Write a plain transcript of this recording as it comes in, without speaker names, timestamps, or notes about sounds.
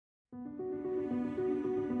If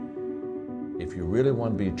you really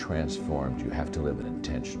want to be transformed, you have to live an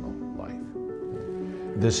intentional life.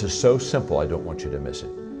 This is so simple, I don't want you to miss it.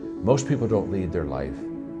 Most people don't lead their life,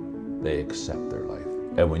 they accept their life.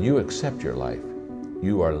 And when you accept your life,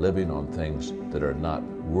 you are living on things that are not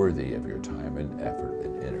worthy of your time and effort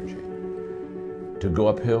and energy. To go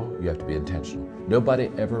uphill, you have to be intentional. Nobody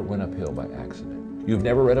ever went uphill by accident. You've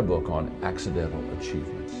never read a book on accidental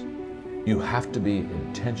achievements. You have to be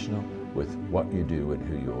intentional with what you do and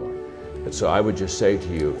who you are. And so I would just say to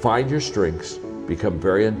you, find your strengths, become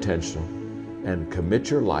very intentional, and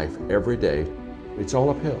commit your life every day. It's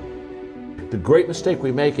all uphill. The great mistake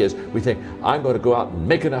we make is we think, I'm going to go out and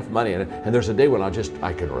make enough money, and there's a day when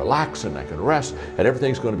I can relax and I can rest and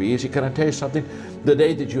everything's going to be easy. Can I tell you something? The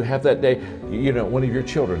day that you have that day, one of your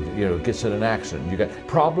children, gets in an accident, you got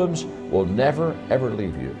problems will never ever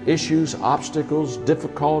leave you. Issues, obstacles,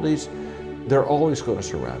 difficulties, they're always going to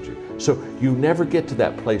surround you. So you never get to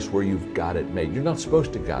that place where you've got it made. You're not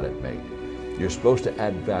supposed to got it made. You're supposed to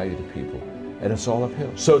add value to people, and it's all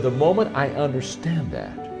uphill. So the moment I understand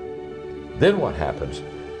that, then what happens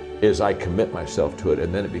is I commit myself to it,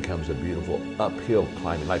 and then it becomes a beautiful uphill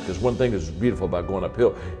climbing life. Because one thing that's beautiful about going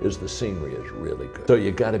uphill is the scenery is really good. So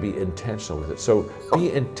you got to be intentional with it. So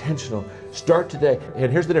be intentional. Start today.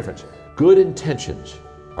 And here's the difference. Good intentions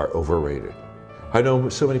are overrated. I know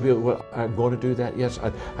so many people, well, I'm going to do that. Yes, I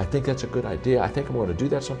think that's a good idea. I think I'm going to do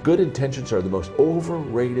that. So good intentions are the most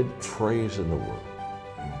overrated phrase in the world.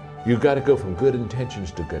 You've got to go from good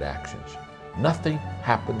intentions to good actions. Nothing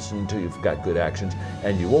happens until you've got good actions,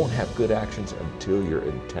 and you won't have good actions until you're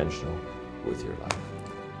intentional with your life.